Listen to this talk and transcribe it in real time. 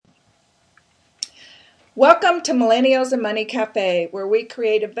Welcome to Millennials and Money Cafe, where we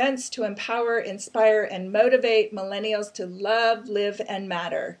create events to empower, inspire, and motivate millennials to love, live, and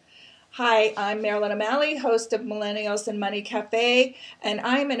matter. Hi, I'm Marilyn O'Malley, host of Millennials and Money Cafe, and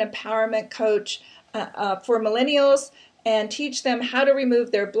I'm an empowerment coach for millennials and teach them how to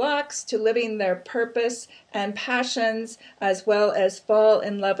remove their blocks to living their purpose and passions, as well as fall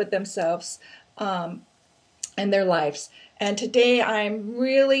in love with themselves and their lives. And today I'm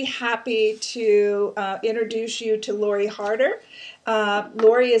really happy to introduce you to Lori Harder.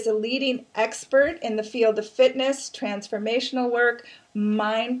 Lori is a leading expert in the field of fitness, transformational work,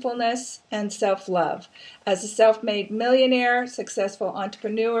 mindfulness, and self-love. As a self-made millionaire, successful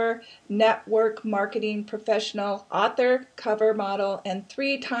entrepreneur, network marketing professional, author, cover model, and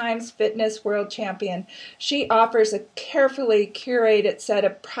 3 times fitness world champion, she offers a carefully curated set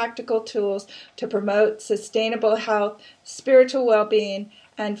of practical tools to promote sustainable health, spiritual well-being,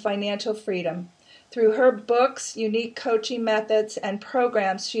 and financial freedom. Through her books, unique coaching methods, and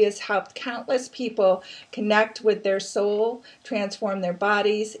programs, she has helped countless people connect with their soul, transform their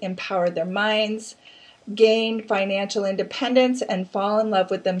bodies, empower their minds, gain financial independence, and fall in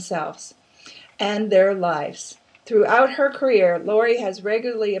love with themselves and their lives. Throughout her career, Lori has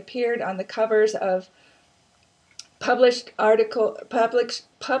regularly appeared on the covers of published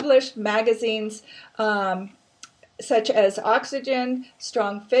magazines such as Oxygen,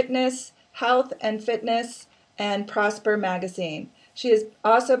 Strong Fitness, Health and Fitness, and Prosper magazine. She has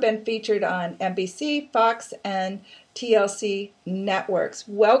also been featured on NBC, Fox, and TLC networks.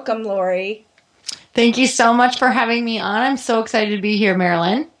 Welcome, Lori. Thank you so much for having me on. I'm so excited to be here,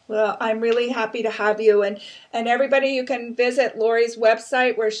 Marilyn. Well, I'm really happy to have you. And everybody, you can visit Lori's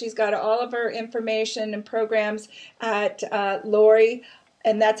website where she's got all of her information and programs at Lori,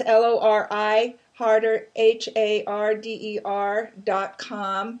 and that's Lori Harder, HARDER.com.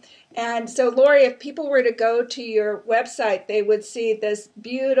 And so, Lori, if people were to go to your website, they would see this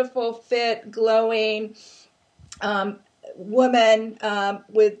beautiful, fit, glowing woman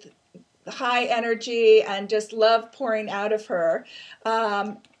with high energy and just love pouring out of her,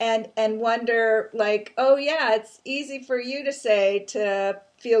 and wonder, like, oh yeah, it's easy for you to say to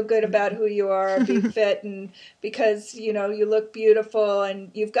feel good about who you are, be fit, and because you look beautiful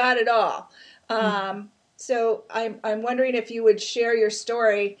and you've got it all. So I'm wondering if you would share your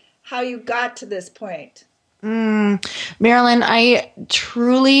story, how you got to this point. Marilyn, I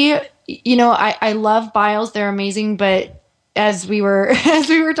truly, I love bios. They're amazing, but as we were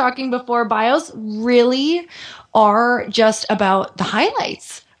talking before, bios really are just about the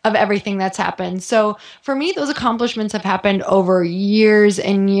highlights of everything that's happened. So for me, those accomplishments have happened over years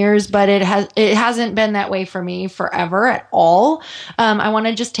and years, but it hasn't been that way for me forever at all. I want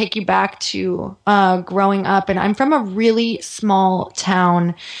to just take you back to growing up, and I'm from a really small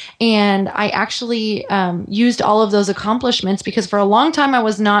town, and I actually used all of those accomplishments because for a long time I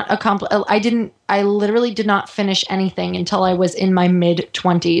was not I literally did not finish anything until I was in my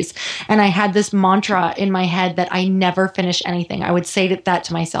mid-20s. And I had this mantra in my head that I never finish anything. I would say that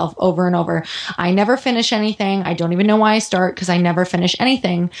to myself over and over. I never finish anything. I don't even know why I start because I never finish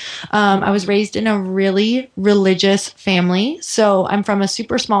anything. I was raised in a really religious family. So I'm from a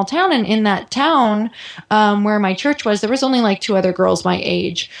super small town. And in that town where my church was, there was only like 2 other girls my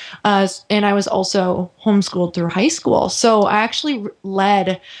age. And I was also homeschooled through high school. So I actually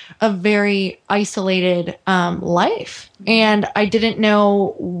led a very isolated life. And I didn't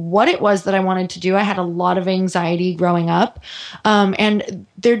know what it was that I wanted to do. I had a lot of anxiety growing up. And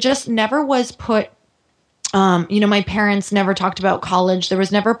there just never was put my parents never talked about college. There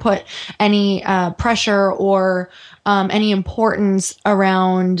was never put any pressure or any importance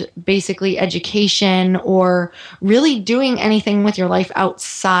around basically education or really doing anything with your life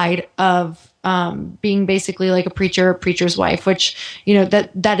outside of being basically like a preacher's wife, which,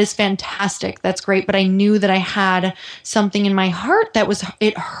 that is fantastic. That's great. But I knew that I had something in my heart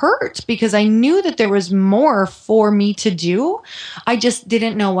it hurt because I knew that there was more for me to do. I just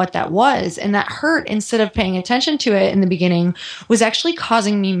didn't know what that was. And that hurt, instead of paying attention to it in the beginning, was actually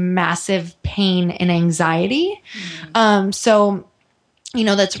causing me massive pain and anxiety. So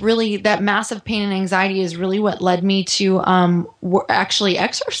that's really, that massive pain and anxiety is really what led me to actually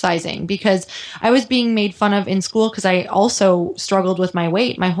exercising, because I was being made fun of in school because I also struggled with my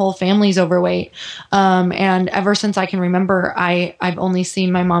weight. My whole family's overweight. And ever since I can remember, I've only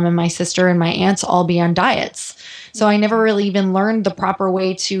seen my mom and my sister and my aunts all be on diets. So I never really even learned the proper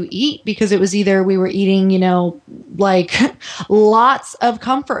way to eat because it was either we were eating, like lots of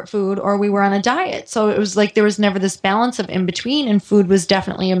comfort food or we were on a diet. So it was like there was never this balance of in between, and food was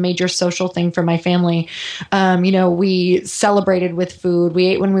definitely a major social thing for my family. We celebrated with food. We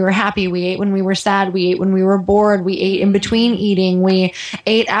ate when we were happy. We ate when we were sad. We ate when we were bored. We ate in between eating. We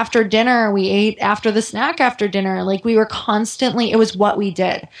ate after dinner. We ate after the snack after dinner. Like we were constantly, it was what we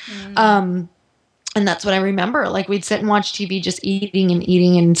did. And that's what I remember. Like we'd sit and watch TV, just eating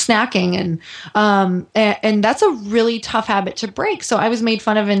and snacking. And that's a really tough habit to break. So I was made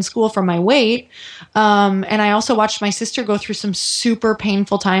fun of in school for my weight. And I also watched my sister go through some super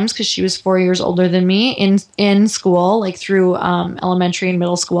painful times because she was 4 years older than me in school, like through elementary and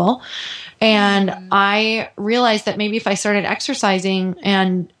middle school. And I realized that maybe if I started exercising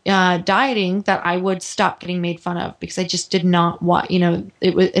and dieting, that I would stop getting made fun of, because I just did not want,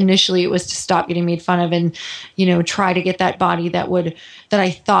 it was to stop getting made fun of and, try to get that body that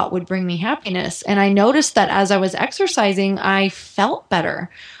I thought would bring me happiness. And I noticed that as I was exercising, I felt better.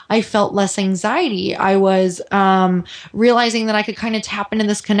 I felt less anxiety. I was realizing that I could kind of tap into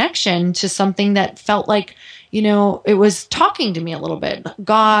this connection to something that felt like, it was talking to me a little bit.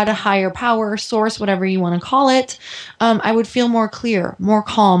 God, higher power, source, whatever you want to call it. I would feel more clear, more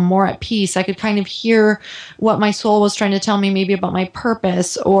calm, more at peace. I could kind of hear what my soul was trying to tell me, maybe about my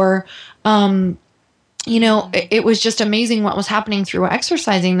purpose, or it was just amazing what was happening through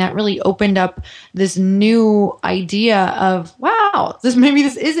exercising that really opened up this new idea of, wow, this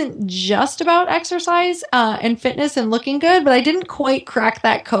isn't just about exercise and fitness and looking good. But I didn't quite crack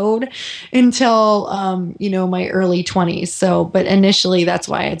that code until, my early 20s. So, but initially that's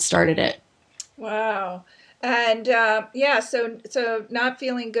why I had started it. Wow. And so not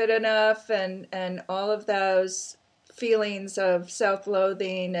feeling good enough and all of those feelings of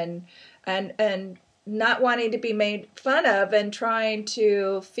self-loathing and not wanting to be made fun of, and trying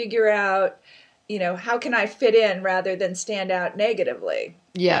to figure out, how can I fit in rather than stand out negatively?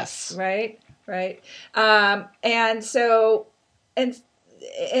 Yes. Right. And so,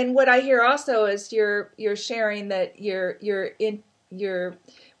 and what I hear also is you're sharing that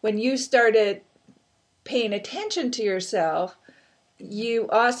when you started paying attention to yourself, you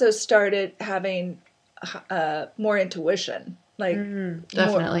also started having more intuition. Like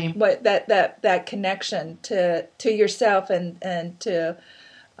definitely more, that connection to yourself and to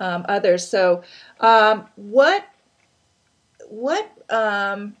others. So what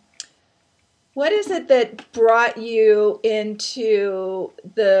is it that brought you into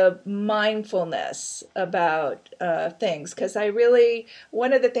the mindfulness about things? Because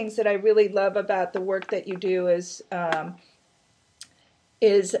one of the things that I really love about the work that you do is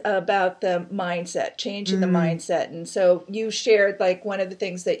about the mindset, changing the mindset. And so you shared, like, one of the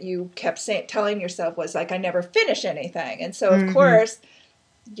things that you kept telling yourself was, like, I never finish anything. And so, of course,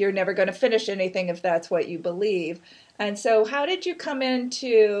 you're never going to finish anything if that's what you believe. And so how did you come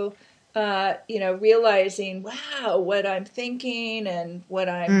into, realizing, wow, what I'm thinking and what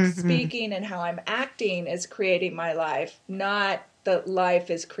I'm speaking and how I'm acting is creating my life, not that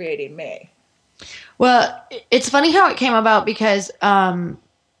life is creating me? Well, it's funny how it came about because, health,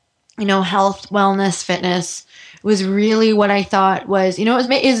 wellness, fitness was really what I thought was, it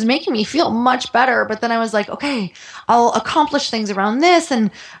was making me feel much better. But then I was like, okay, I'll accomplish things around this.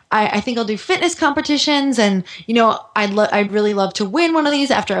 And I think I'll do fitness competitions. And, I'd really love to win one of these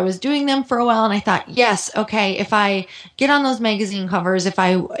after I was doing them for a while. And I thought, yes, okay, if I get on those magazine covers, if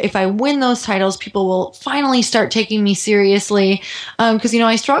I win those titles, people will finally start taking me seriously. Because,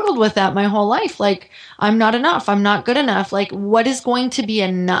 I struggled with that my whole life. Like, I'm not enough. I'm not good enough. Like, what is going to be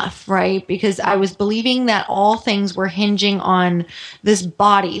enough, right? Because I was believing that all things were hinging on this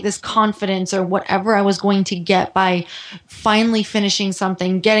body, this confidence, or whatever I was going to get by finally finishing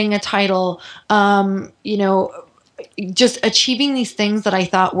something, getting a title, just achieving these things that I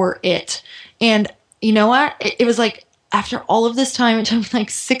thought were it. And you know what? It was like, after all of this time, it took me like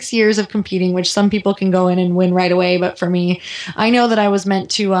 6 years of competing, which some people can go in and win right away. But for me, I know that I was meant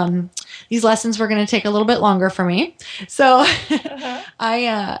to, these lessons were going to take a little bit longer for me. So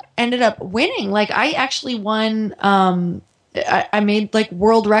I ended up winning. Like, I actually won, I made like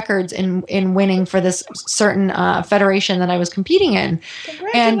world records in winning for this certain federation that I was competing in.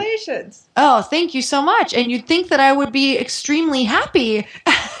 Congratulations. Oh, thank you so much. And you'd think that I would be extremely happy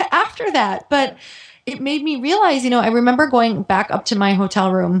after that. But it made me realize, I remember going back up to my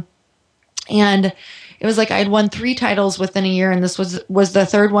hotel room, and it was like I had won 3 titles within a year, and this was the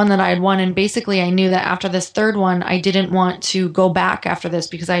third one that I had won. And basically I knew that after this third one, I didn't want to go back after this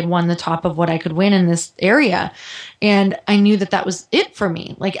because I had won the top of what I could win in this area. And I knew that that was it for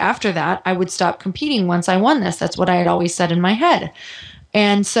me. Like, after that, I would stop competing once I won this. That's what I had always said in my head.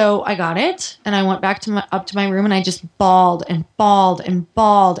 And so I got it and I went back up to my room and I just bawled and bawled and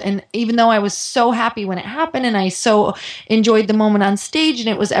bawled. And even though I was so happy when it happened and I so enjoyed the moment on stage and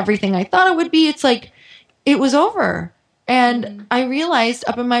it was everything I thought it would be, it's like it was over. And I realized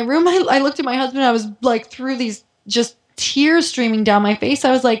up in my room, I looked at my husband, I was like through these just tears streaming down my face.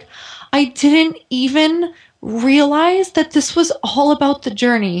 I was like, I didn't even realize that this was all about the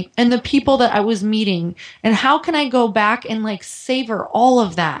journey and the people that I was meeting. And how can I go back and like savor all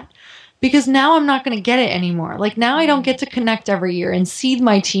of that? Because now I'm not going to get it anymore. Like now I don't get to connect every year and see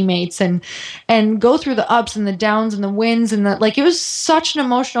my teammates and go through the ups and the downs and the wins and the like it was such an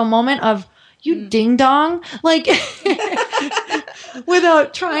emotional moment of you ding dong like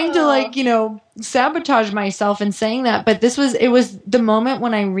without trying to like, sabotage myself and saying that, but it was the moment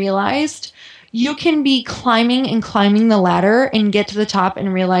when I realized you can be climbing and climbing the ladder and get to the top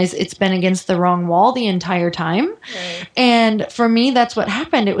and realize it's been against the wrong wall the entire time. Right. And for me, that's what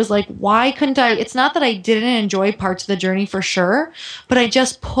happened. It was like, why couldn't I? It's not that I didn't enjoy parts of the journey for sure, but I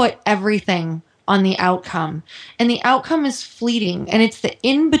just put everything on the outcome. And the outcome is fleeting. And it's the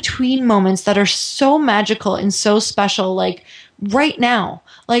in between moments that are so magical and so special, like right now.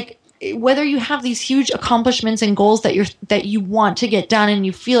 Like, whether you have these huge accomplishments and goals that you want to get done and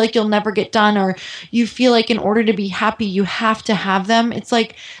you feel like you'll never get done, or you feel like in order to be happy you have to have them, it's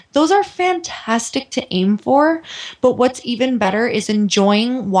like those are fantastic to aim for, but what's even better is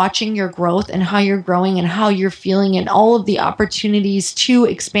enjoying watching your growth and how you're growing and how you're feeling and all of the opportunities to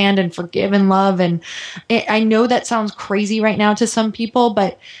expand and forgive and love. And I know that sounds crazy right now to some people,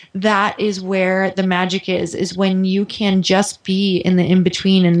 but that is where the magic is when you can just be in the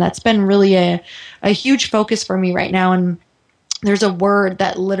in-between. And that's been really a huge focus for me right now. And there's a word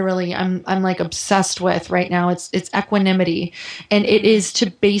that literally I'm like obsessed with right now. It's equanimity. And it is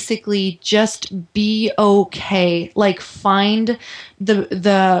to basically just be okay. Like find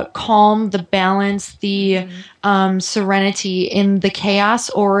the calm, the balance, the serenity in the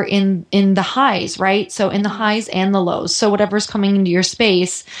chaos or in the highs, right? So in the highs and the lows. So whatever's coming into your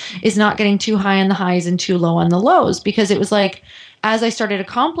space is not getting too high on the highs and too low on the lows, because it was like, as I started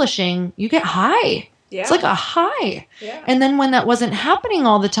accomplishing, you get high. Yeah. It's like a high. Yeah. And then when that wasn't happening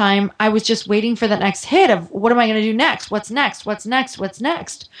all the time, I was just waiting for that next hit of what am I going to do next? What's next? What's next? What's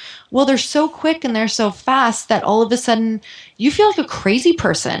next? Well, they're so quick and they're so fast that all of a sudden you feel like a crazy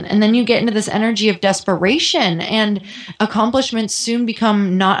person. And then you get into this energy of desperation, and accomplishments soon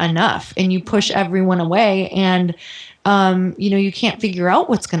become not enough and you push everyone away. And you can't figure out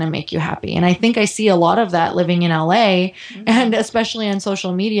what's going to make you happy. And I think I see a lot of that living in LA and especially on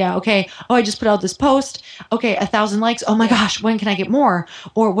social media. Okay. Oh, I just put out this post. Okay. 1,000 likes. Oh my gosh. When can I get more?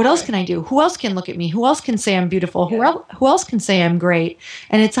 Or what else can I do? Who else can look at me? Who else can say I'm beautiful? Who else can say I'm great?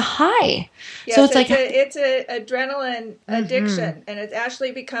 And it's a high. Yes, so it's like, it's an adrenaline addiction, and it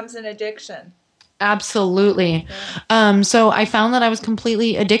actually becomes an addiction. Absolutely. So I found that I was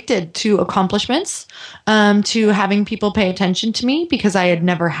completely addicted to accomplishments, to having people pay attention to me, because I had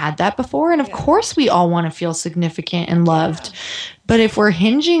never had that before. And of course we all want to feel significant and loved. But if we're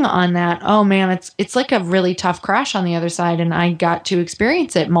hinging on that, oh man, it's like a really tough crash on the other side. And I got to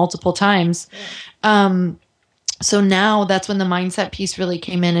experience it multiple times. So now that's when the mindset piece really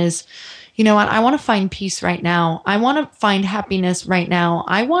came in, is, you know what? I want to find peace right now. I want to find happiness right now.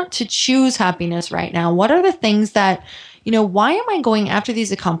 I want to choose happiness right now. What are the things that, why am I going after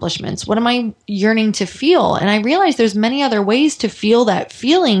these accomplishments? What am I yearning to feel? And I realized there's many other ways to feel that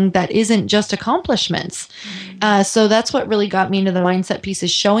feeling that isn't just accomplishments. So that's what really got me into the mindset piece,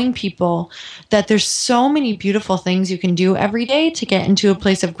 is showing people that there's so many beautiful things you can do every day to get into a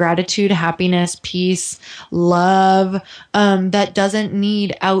place of gratitude, happiness, peace, love, that doesn't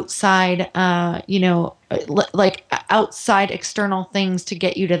need outside, like outside external things to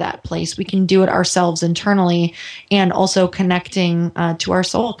get you to that place. We can do it ourselves internally, and also connecting to our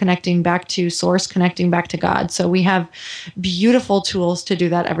soul, connecting back to source, connecting back to God. So we have beautiful tools to do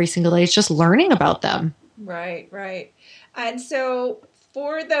that every single day. It's just learning about them. Right. And so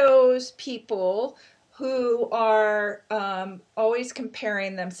for those people who are always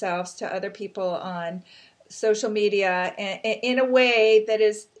comparing themselves to other people on social media in a way that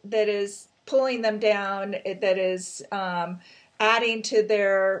is pulling them down, that is adding to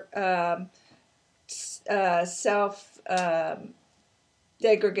their self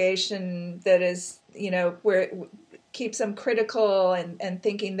degradation, that is, where it keeps them critical and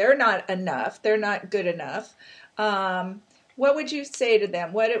thinking they're not enough, they're not good enough. What would you say to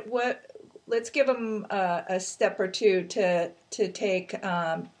them? Let's give them a step or two to take,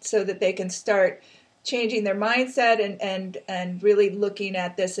 so that they can start changing their mindset and really looking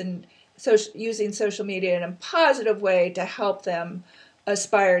at this and using social media in a positive way to help them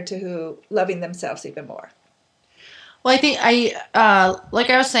aspire to loving themselves even more. Well, I think like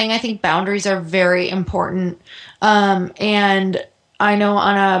I was saying, I think boundaries are very important. And I know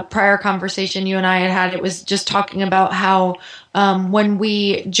on a prior conversation you and I had, it was just talking about how when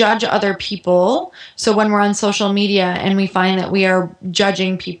we judge other people, so when we're on social media and we find that we are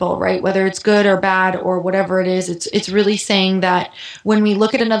judging people, right, whether it's good or bad or whatever it is, it's really saying that when we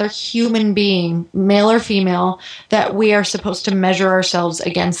look at another human being, male or female, that we are supposed to measure ourselves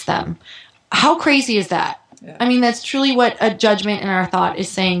against them. How crazy is that? Yeah. I mean, that's truly what a judgment in our thought is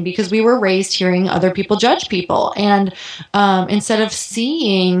saying, because we were raised hearing other people judge people. And instead of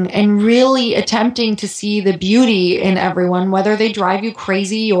seeing and really attempting to see the beauty in everyone, whether they drive you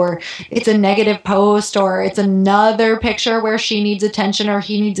crazy or it's a negative post or it's another picture where she needs attention or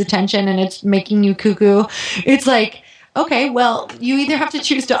he needs attention and it's making you cuckoo, it's like, okay, well, you either have to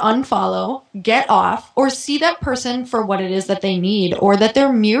choose to unfollow, get off, or see that person for what it is that they need or that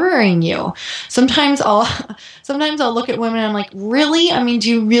they're mirroring you. Sometimes I'll look at women and I'm like, really? I mean, do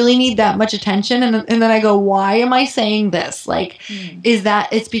you really need that much attention? And then I go, why am I saying this? Like, is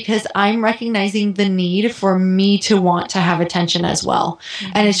that it's because I'm recognizing the need for me to want to have attention as well.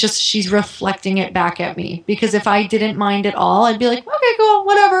 And it's just, she's reflecting it back at me, because if I didn't mind at all, I'd be like, okay, cool,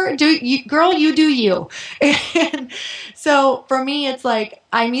 whatever. Girl, you do you. And so for me, it's like,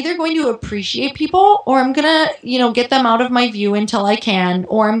 I'm either going to appreciate people or I'm going to, get them out of my view until I can,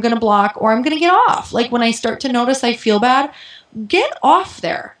 or I'm going to block, or I'm going to get off. Like when I start to notice I feel bad, get off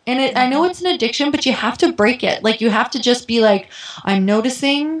there. And I know it's an addiction, but you have to break it. Like you have to just be like, I'm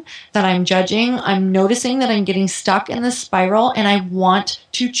noticing that I'm judging. I'm noticing that I'm getting stuck in this spiral and I want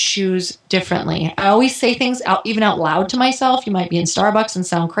to choose differently. I always say things even out loud to myself. You might be in Starbucks and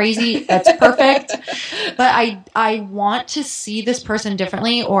sound crazy. That's perfect. But I want to see this person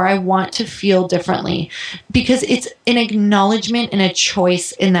differently, or I want to feel differently, because it's an acknowledgement and a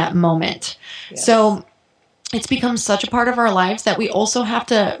choice in that moment. Yes. So it's become such a part of our lives that we also have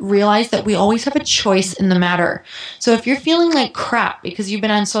to realize that we always have a choice in the matter. So if you're feeling like crap because you've been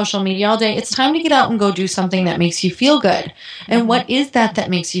on social media all day, it's time to get out and go do something that makes you feel good. And what is that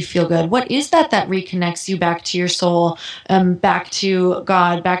makes you feel good? What is that reconnects you back to your soul, back to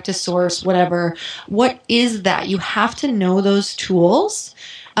God, back to source, whatever? What is that? You have to know those tools,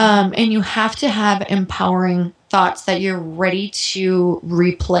 and you have to have empowering thoughts that you're ready to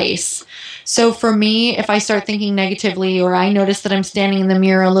replace. So for me, if I start thinking negatively, or I notice that I'm standing in the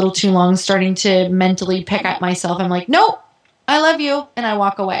mirror a little too long, starting to mentally pick at myself, I'm like, nope, I love you. And I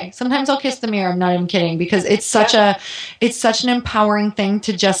walk away. Sometimes I'll kiss the mirror. I'm not even kidding, because it's such an empowering thing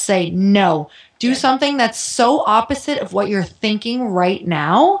to just say, no, do something that's so opposite of what you're thinking right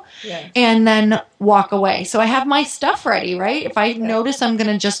now, and then walk away. So I have my stuff ready, right? If I notice I'm going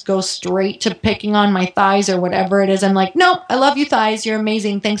to just go straight to picking on my thighs or whatever it is, I'm like, nope, I love you, thighs. You're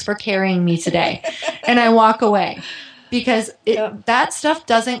amazing. Thanks for carrying me today. And I walk away. Because that stuff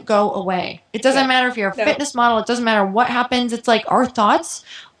doesn't go away. It doesn't matter if you're a fitness model. It doesn't matter what happens. It's like our thoughts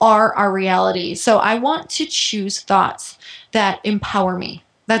are our reality. So I want to choose thoughts that empower me.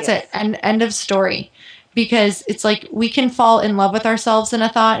 That's it. And end of story. Because it's like we can fall in love with ourselves in a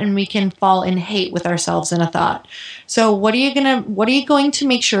thought, and we can fall in hate with ourselves in a thought. So what are you going to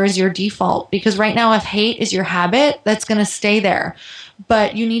make sure is your default? Because right now, if hate is your habit, that's going to stay there.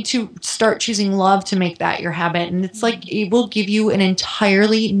 But you need to start choosing love to make that your habit. And it's like it will give you an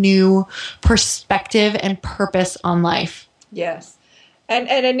entirely new perspective and purpose on life. Yes. And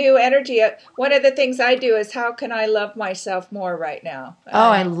a new energy. One of the things I do is, how can I love myself more right now?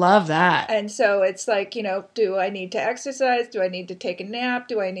 I love that. And so it's like, do I need to exercise? Do I need to take a nap?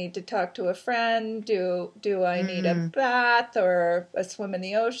 Do I need to talk to a friend? Do I need a bath or a swim in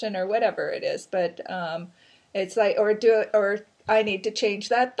the ocean or whatever it is? But it's like, or I need to change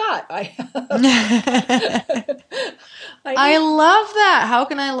that thought I have. I love that. How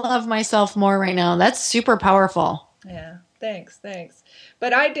can I love myself more right now? That's super powerful. Yeah. Thanks.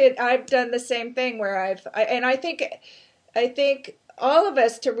 But I've done the same thing where I think all of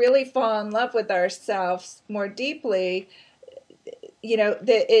us, to really fall in love with ourselves more deeply,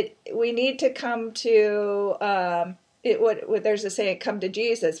 we need to come to, what there's a saying, come to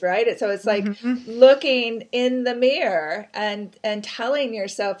Jesus, right? So it's like looking in the mirror and telling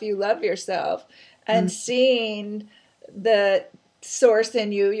yourself you love yourself, and seeing the source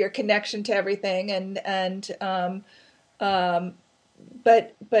in you, your connection to everything,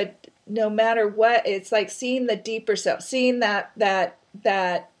 but no matter what, it's like seeing the deeper self, seeing that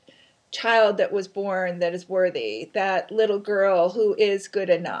child that was born that is worthy, that little girl who is good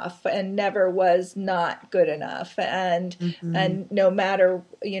enough and never was not good enough, and no matter,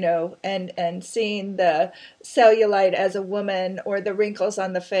 and seeing the cellulite as a woman or the wrinkles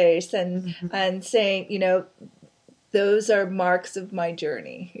on the face, and saying, those are marks of my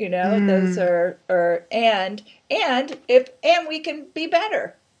journey, those are and we can be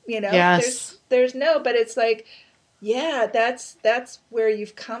better, Yes. there's no, but it's like, yeah, that's where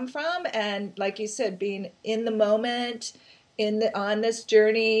you've come from, and like you said, being in the moment, on this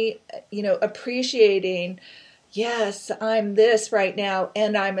journey, appreciating, yes, I'm this right now,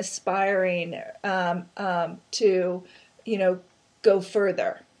 and I'm aspiring to, go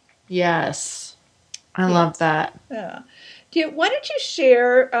further. Yes. I love that. Yeah. Why don't you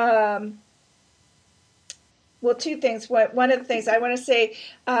share? Well, two things. One of the things I want to say,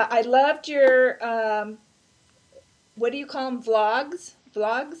 I loved your. What do you call them? Vlogs.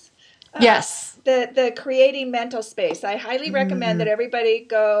 Yes. The creating mental space. I highly recommend that everybody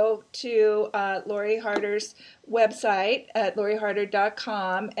go to Lori Harder's website at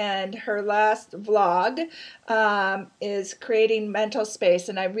loriharder.com, and her last vlog is creating mental space,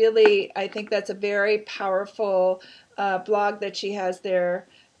 and I think that's a very powerful blog that she has there,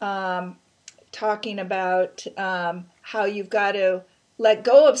 talking about how you've got to let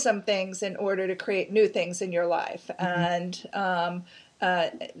go of some things in order to create new things in your life, and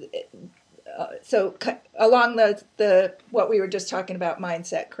so along the what we were just talking about,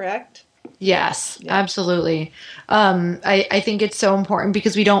 mindset, correct? Yes, absolutely. I think it's so important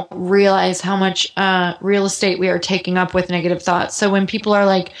because we don't realize how much real estate we are taking up with negative thoughts. So when people are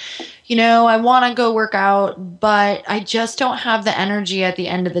like, I want to go work out, but I just don't have the energy at the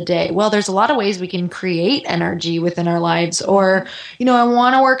end of the day. Well, there's a lot of ways we can create energy within our lives. Or, I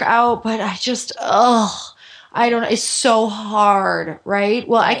want to work out, but I don't know. It's so hard, right?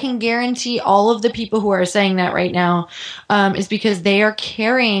 Well, I can guarantee all of the people who are saying that right now is because they are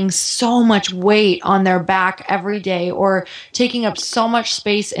carrying so much weight on their back every day, or taking up so much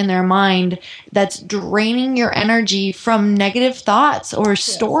space in their mind that's draining your energy from negative thoughts or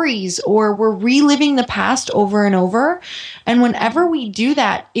stories, or we're reliving the past over and over. And whenever we do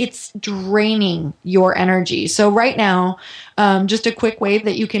that, it's draining your energy. So right now, just a quick way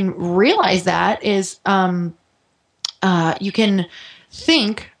that you can realize that is you can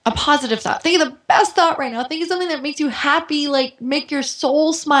think a positive thought. Think of the best thought right now. Think of something that makes you happy, like make your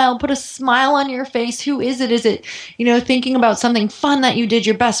soul smile, put a smile on your face. Who is it? Is it, thinking about something fun that you did,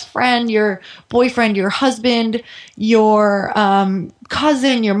 your best friend, your boyfriend, your husband, your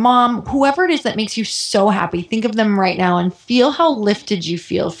cousin, your mom, whoever it is that makes you so happy. Think of them right now and feel how lifted you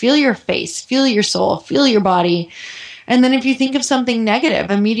feel. Feel your face, feel your soul, feel your body. And then if you think of something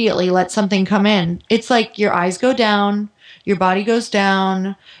negative, immediately let something come in. It's like your eyes go down, your body goes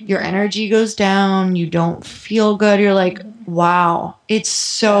down, your energy goes down, you don't feel good. You're like, wow, it's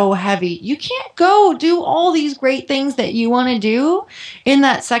so heavy. You can't go do all these great things that you want to do in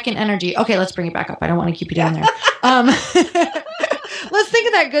that second energy. Okay, let's bring it back up. I don't want to keep you down there. Let's think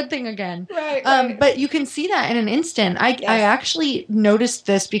of that good thing again. Right. But you can see that in an instant. I actually noticed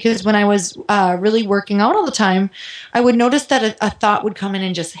this because when I was really working out all the time, I would notice that a thought would come in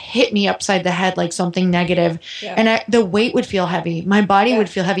and just hit me upside the head like something negative. Yeah. And the weight would feel heavy. My body would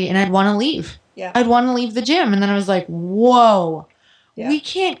feel heavy, and I'd want to leave. Yeah. I'd want to leave the gym. And then I was like, whoa. Yeah. We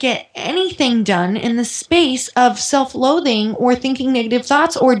can't get anything done in the space of self-loathing or thinking negative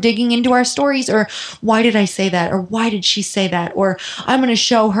thoughts or digging into our stories, or why did I say that, or why did she say that, or I'm going to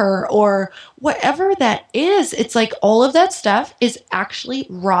show her, or whatever that is. It's like all of that stuff is actually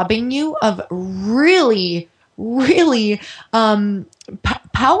robbing you of really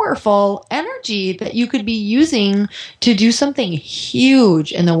powerful energy that you could be using to do something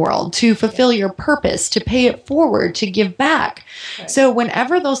huge in the world, to fulfill your purpose, to pay it forward, to give back. Right. So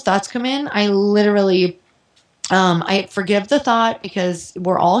whenever those thoughts come in, I literally I forgive the thought, because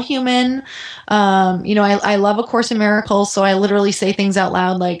we're all human. I love A Course in Miracles, so I literally say things out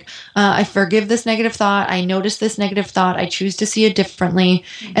loud like, I forgive this negative thought. I notice this negative thought. I choose to see it differently.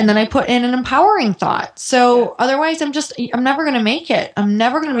 Mm-hmm. And then I put in an empowering thought. So otherwise I'm never going to make it. I'm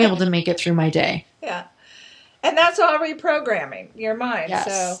never going to be able to make it through my day. Yeah. And that's all reprogramming your mind. Yes.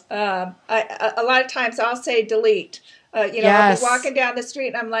 So a lot of times I'll say delete. I'll be walking down the street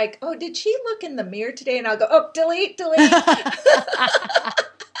and I'm like, oh, did she look in the mirror today? And I'll go, oh, delete. I'll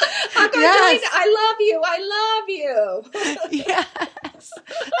go, delete. I love you. Yes.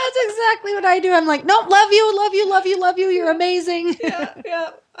 That's exactly what I do. I'm like, nope, love you. You're amazing.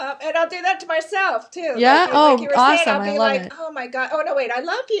 Yeah. And I'll do that to myself too. Yeah. Like you were awesome. Saying, I'll be I love like, it. oh my God. Oh no, wait, I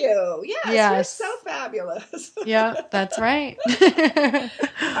love you. Yes. You're so fabulous. Yeah, that's right.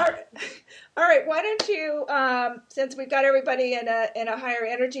 since we've got everybody in a higher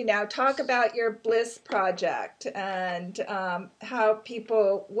energy now, talk about your Bliss Project and how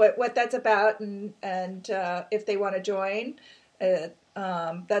people what that's about and if they want to join.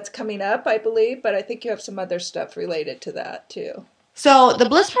 That's coming up, I believe, but I think you have some other stuff related to that too. So the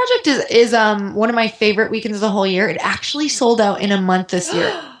Bliss Project is one of my favorite weekends of the whole year. It actually sold out in a month this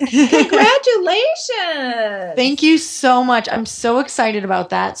year. Congratulations! Thank you so much. I'm so excited about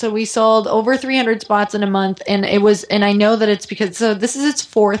that. So we sold over 300 spots in a month, and I know that it's because this is its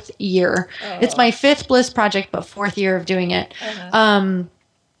fourth year. Oh. It's my fifth Bliss Project, but fourth year of doing it. Uh-huh.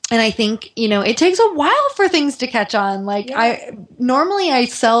 And I think, it takes a while for things to catch on. Like Yeah.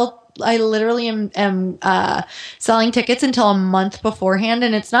 I literally am selling tickets until a month beforehand,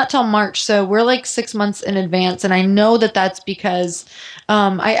 and it's not till March. So we're like 6 months in advance. And I know that that's because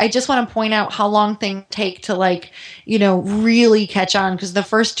I just want to point out how long things take to really catch on. Because the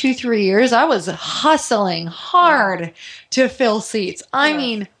first 2-3 years, I was hustling hard to fill seats. I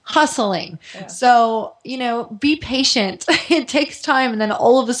mean, hustling. Yeah. So, be patient. It takes time. And then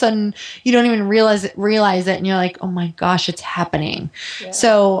all of a sudden you don't even realize it. And you're like, oh my gosh, it's happening. Yeah.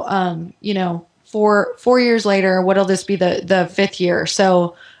 So, 4 years later, what'll this be the fifth year?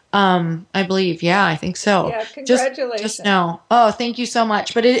 So, I believe, I think so. Yeah, congratulations. Just now. Oh, thank you so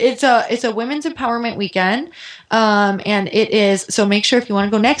much. But it's a women's empowerment weekend. And it is, so make sure if you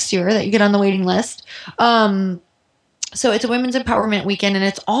want to go next year that you get on the waiting list. So it's a women's empowerment weekend, and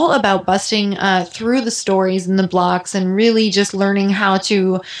it's all about busting through the stories and the blocks and really just learning how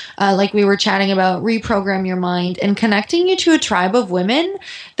to, like we were chatting about, reprogram your mind and connecting you to a tribe of women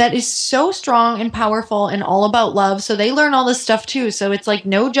that is so strong and powerful and all about love. So they learn all this stuff too. So it's like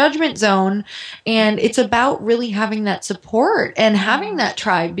no judgment zone, and it's about really having that support and having that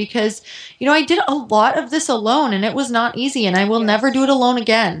tribe because, I did a lot of this alone, and it was not easy, and I will never do it alone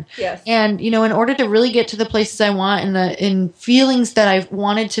again. Yes. And, in order to really get to the places I want and in feelings that I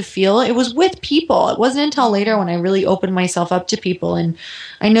wanted to feel, it was with people. It wasn't until later when I really opened myself up to people. And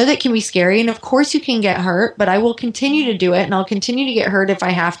I know that can be scary. And of course you can get hurt, but I will continue to do it. And I'll continue to get hurt if I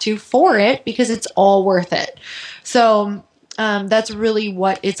have to for it, because it's all worth it. So that's really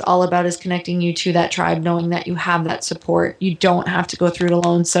what it's all about, is connecting you to that tribe, knowing that you have that support. You don't have to go through it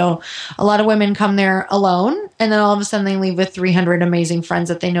alone. So a lot of women come there alone, and then all of a sudden they leave with 300 amazing friends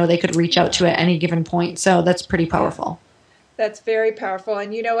that they know they could reach out to at any given point. So that's pretty powerful. That's very powerful.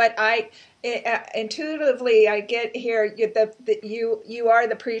 And you know what? Intuitively, I get here, you are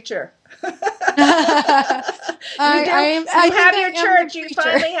the preacher. You have your church. You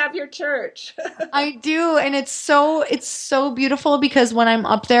finally have your church. I do. And it's so beautiful, because when I'm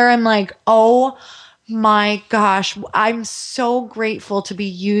up there, I'm like, oh my gosh, I'm so grateful to be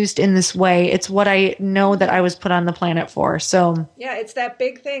used in this way. It's what I know that I was put on the planet for. So yeah, it's that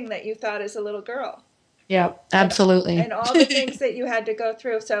big thing that you thought as a little girl. Yeah, absolutely. And all the things that you had to go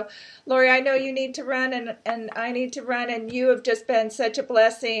through. So, Lori, I know you need to run, and I need to run, and you have just been such a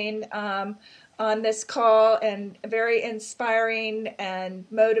blessing on this call, and very inspiring and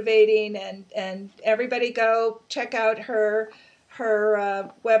motivating. And everybody go check out her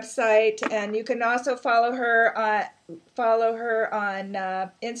website, and you can also follow her on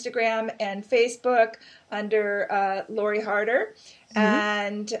Instagram and Facebook under Lori Harder.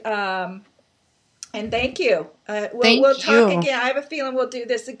 Mm-hmm. And thank you. We'll talk again. I have a feeling we'll do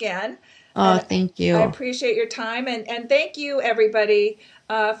this again. Oh, thank you. I appreciate your time, and thank you, everybody,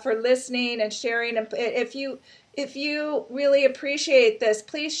 for listening and sharing. If you really appreciate this,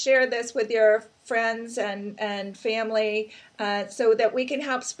 please share this with your friends and family, so that we can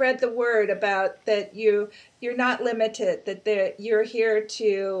help spread the word about that you're not limited, that you're here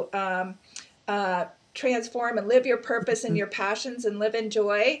to transform and live your purpose and your passions and live in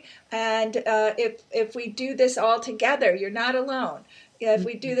joy. And if we do this all together, you're not alone. If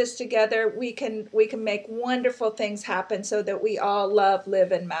we do this together, we can make wonderful things happen, so that we all love,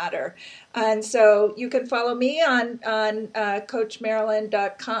 live, and matter. And so you can follow me on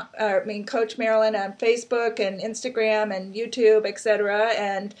CoachMarilyn.com. Coach Marilyn on Facebook and Instagram and YouTube, etc.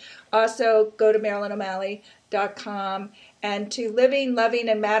 And also go to MarilynO'Malley.com. And to Living, Loving,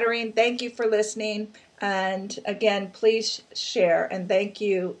 and Mattering, thank you for listening. And again, please share. And thank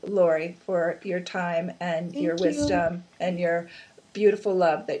you, Lori, for your time and your wisdom and your beautiful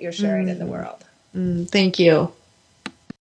love that you're sharing in the world. Thank you.